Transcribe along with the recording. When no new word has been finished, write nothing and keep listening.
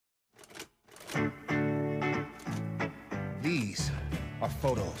These are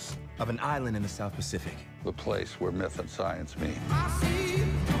photos of an island in the South Pacific. The place where myth and science meet.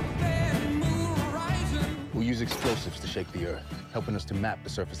 We use explosives to shake the earth, helping us to map the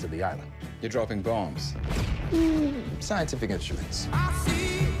surface of the island. You're dropping bombs. Scientific instruments.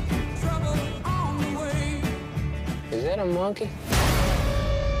 Is that a monkey?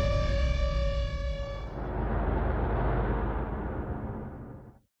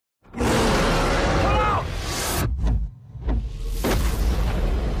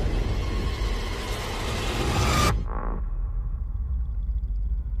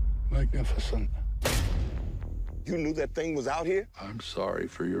 Magnificent. You knew that thing was out here? I'm sorry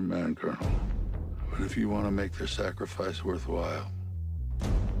for your men, Colonel. But if you want to make their sacrifice worthwhile,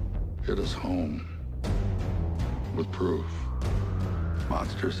 get us home with proof.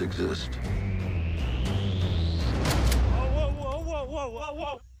 Monsters exist.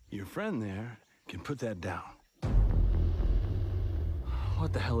 Whoa. Your friend there can put that down.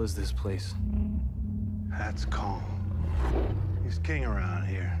 What the hell is this place? That's Kong. He's king around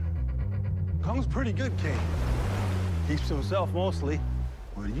here. Kong's pretty good king. Keeps to himself mostly.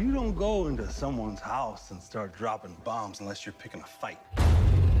 But you don't go into someone's house and start dropping bombs unless you're picking a fight.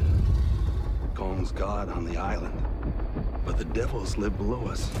 Kong's god on the island, but the devils live below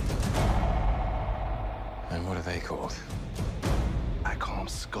us. And what are they called? I call them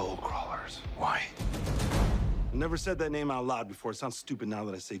skull crawlers. Why? I never said that name out loud before. It sounds stupid now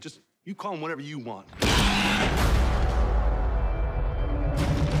that I say it. Just, you call them whatever you want.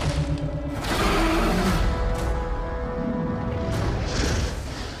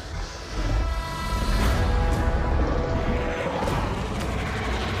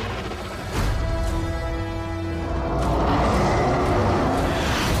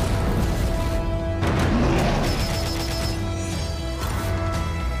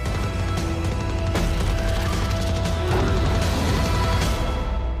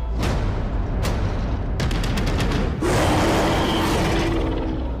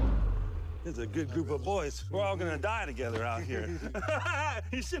 It's a good group of boys. We're all gonna die together out here.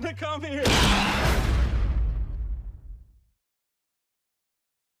 You shouldn't have come here.